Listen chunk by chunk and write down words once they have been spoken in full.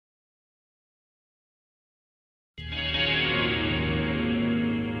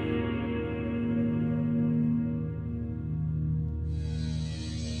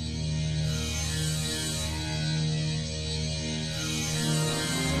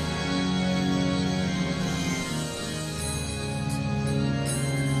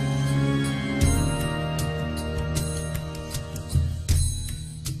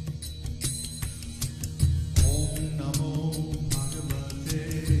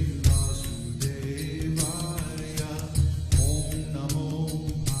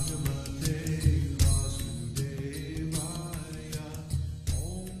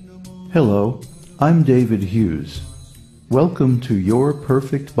Hello, I'm David Hughes. Welcome to Your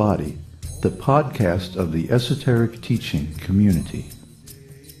Perfect Body, the podcast of the Esoteric Teaching community.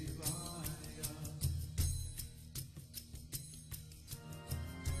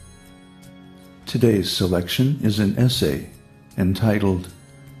 Today's selection is an essay entitled,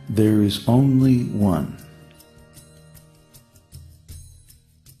 "There is Only One."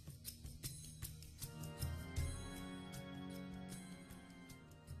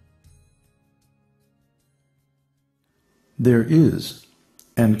 There is,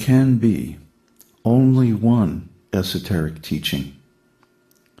 and can be, only one esoteric teaching.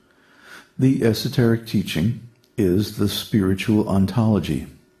 The esoteric teaching is the spiritual ontology.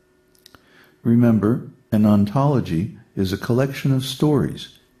 Remember, an ontology is a collection of stories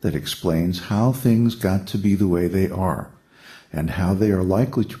that explains how things got to be the way they are, and how they are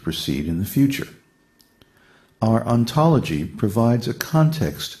likely to proceed in the future. Our ontology provides a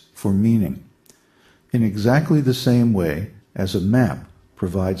context for meaning, in exactly the same way as a map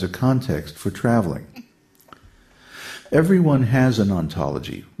provides a context for traveling. Everyone has an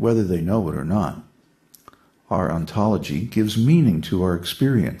ontology, whether they know it or not. Our ontology gives meaning to our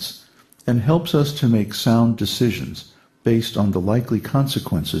experience and helps us to make sound decisions based on the likely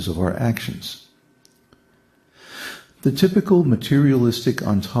consequences of our actions. The typical materialistic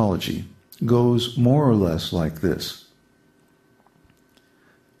ontology goes more or less like this.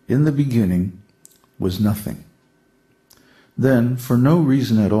 In the beginning was nothing. Then, for no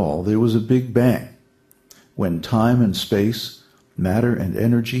reason at all, there was a big bang, when time and space, matter and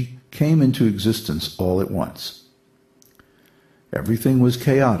energy came into existence all at once. Everything was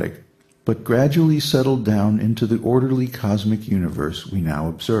chaotic, but gradually settled down into the orderly cosmic universe we now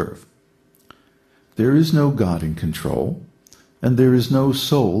observe. There is no God in control, and there is no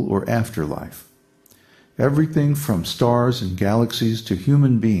soul or afterlife. Everything from stars and galaxies to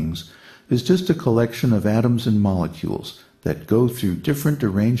human beings is just a collection of atoms and molecules that go through different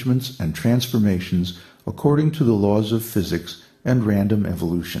arrangements and transformations according to the laws of physics and random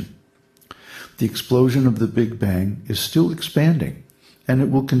evolution. The explosion of the Big Bang is still expanding, and it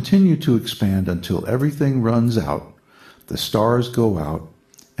will continue to expand until everything runs out, the stars go out,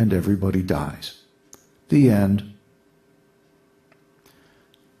 and everybody dies. The end.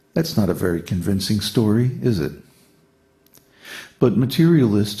 That's not a very convincing story, is it? But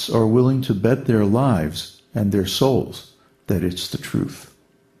materialists are willing to bet their lives and their souls that it's the truth.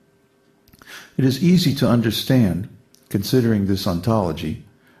 It is easy to understand, considering this ontology,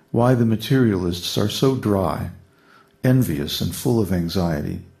 why the materialists are so dry, envious, and full of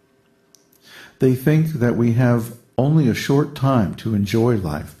anxiety. They think that we have only a short time to enjoy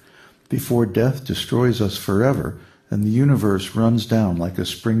life before death destroys us forever and the universe runs down like a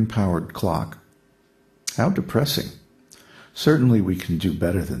spring-powered clock. How depressing. Certainly we can do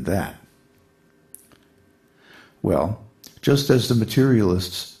better than that. Well, just as the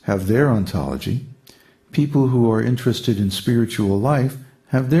materialists have their ontology, people who are interested in spiritual life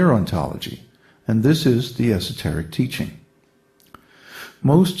have their ontology, and this is the esoteric teaching.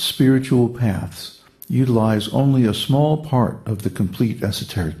 Most spiritual paths utilize only a small part of the complete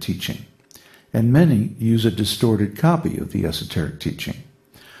esoteric teaching, and many use a distorted copy of the esoteric teaching.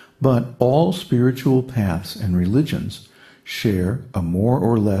 But all spiritual paths and religions share a more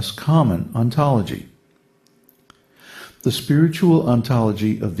or less common ontology. The spiritual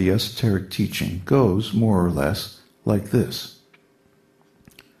ontology of the esoteric teaching goes more or less like this.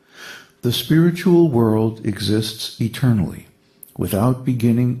 The spiritual world exists eternally, without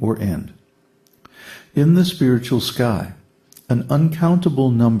beginning or end. In the spiritual sky, an uncountable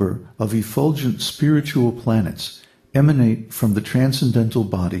number of effulgent spiritual planets emanate from the transcendental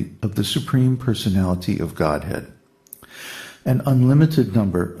body of the Supreme Personality of Godhead. An unlimited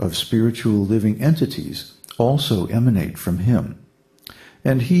number of spiritual living entities also emanate from him,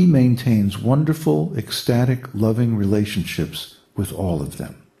 and he maintains wonderful, ecstatic, loving relationships with all of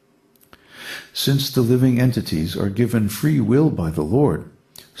them. Since the living entities are given free will by the Lord,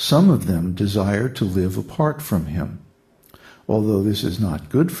 some of them desire to live apart from him. Although this is not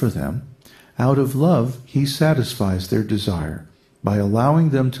good for them, out of love he satisfies their desire by allowing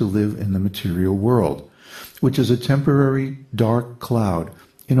them to live in the material world, which is a temporary dark cloud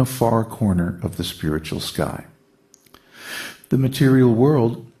in a far corner of the spiritual sky. The material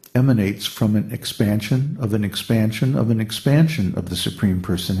world emanates from an expansion of an expansion of an expansion of the Supreme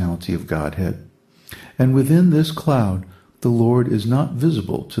Personality of Godhead, and within this cloud the Lord is not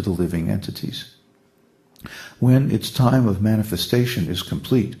visible to the living entities. When its time of manifestation is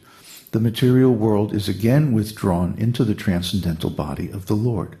complete, the material world is again withdrawn into the transcendental body of the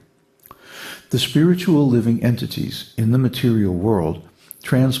Lord. The spiritual living entities in the material world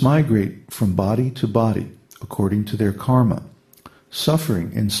transmigrate from body to body according to their karma,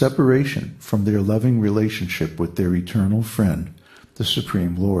 suffering in separation from their loving relationship with their eternal friend, the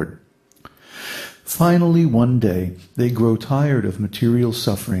Supreme Lord. Finally, one day, they grow tired of material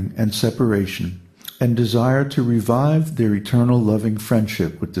suffering and separation and desire to revive their eternal loving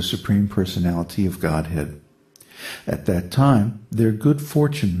friendship with the Supreme Personality of Godhead. At that time, their good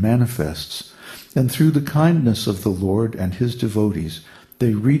fortune manifests, and through the kindness of the Lord and his devotees,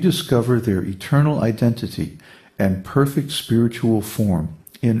 they rediscover their eternal identity and perfect spiritual form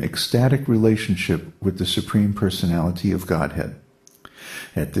in ecstatic relationship with the Supreme Personality of Godhead.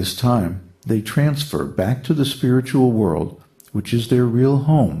 At this time, they transfer back to the spiritual world, which is their real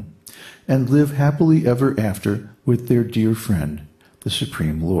home, and live happily ever after with their dear friend, the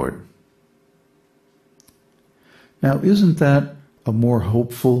Supreme Lord. Now, isn't that a more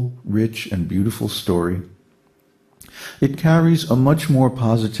hopeful, rich, and beautiful story? It carries a much more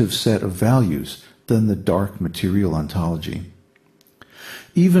positive set of values than the dark material ontology.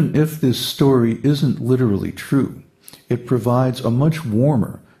 Even if this story isn't literally true, it provides a much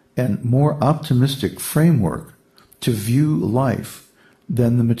warmer and more optimistic framework to view life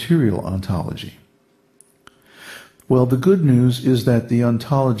than the material ontology. Well, the good news is that the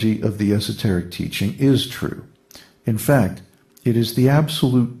ontology of the esoteric teaching is true. In fact, it is the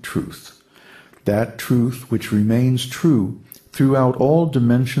absolute truth, that truth which remains true throughout all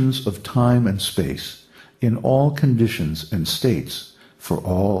dimensions of time and space, in all conditions and states, for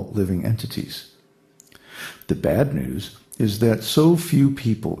all living entities. The bad news is that so few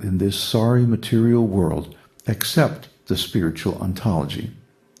people in this sorry material world accept the spiritual ontology,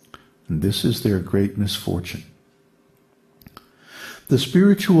 and this is their great misfortune. The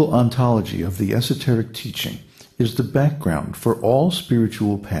spiritual ontology of the esoteric teaching is the background for all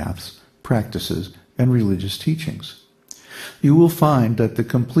spiritual paths, practices, and religious teachings. You will find that the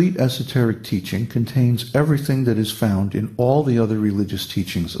complete esoteric teaching contains everything that is found in all the other religious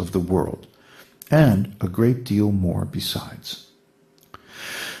teachings of the world, and a great deal more besides.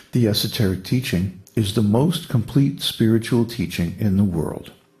 The esoteric teaching is the most complete spiritual teaching in the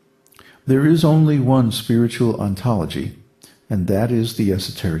world. There is only one spiritual ontology, and that is the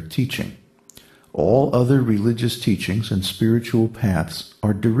esoteric teaching. All other religious teachings and spiritual paths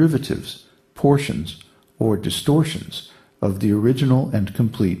are derivatives, portions, or distortions of the original and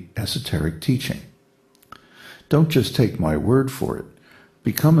complete esoteric teaching. Don't just take my word for it.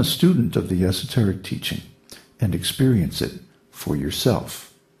 Become a student of the esoteric teaching and experience it for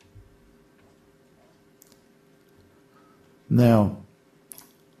yourself. Now,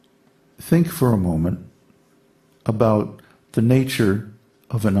 think for a moment about the nature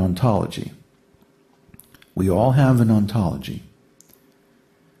of an ontology. We all have an ontology,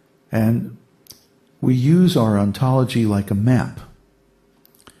 and we use our ontology like a map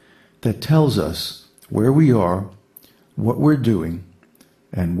that tells us where we are, what we're doing,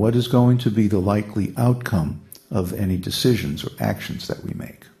 and what is going to be the likely outcome of any decisions or actions that we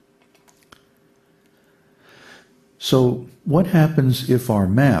make. So, what happens if our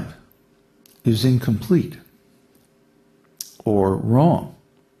map is incomplete or wrong?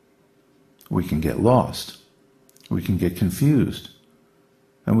 We can get lost, we can get confused,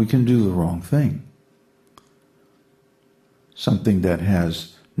 and we can do the wrong thing. Something that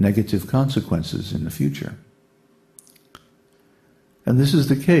has negative consequences in the future. And this is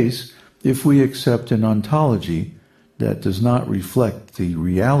the case if we accept an ontology that does not reflect the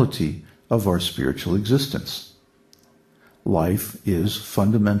reality of our spiritual existence. Life is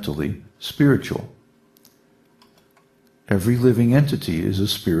fundamentally spiritual. Every living entity is a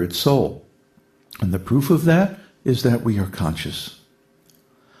spirit soul. And the proof of that is that we are conscious.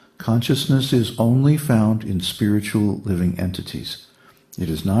 Consciousness is only found in spiritual living entities. It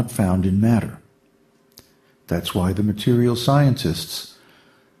is not found in matter. That's why the material scientists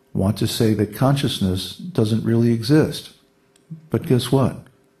want to say that consciousness doesn't really exist. But guess what?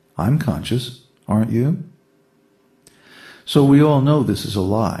 I'm conscious, aren't you? So we all know this is a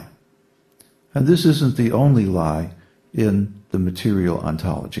lie. And this isn't the only lie in the material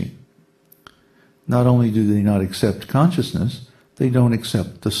ontology. Not only do they not accept consciousness, they don't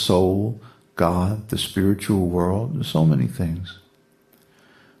accept the soul, God, the spiritual world, so many things.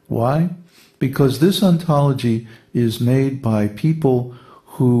 Why? Because this ontology is made by people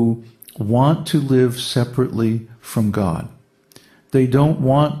who want to live separately from God. They don't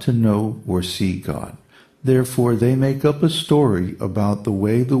want to know or see God. Therefore, they make up a story about the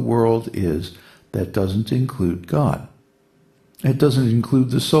way the world is that doesn't include God. It doesn't include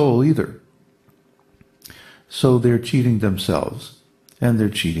the soul either. So they're cheating themselves, and they're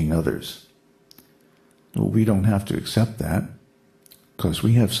cheating others. Well, we don't have to accept that. Because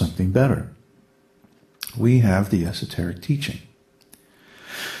we have something better. We have the Esoteric Teaching.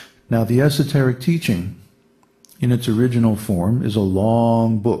 Now, the Esoteric Teaching, in its original form, is a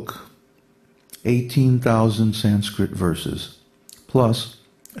long book, 18,000 Sanskrit verses, plus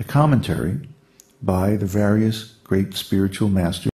a commentary by the various great spiritual masters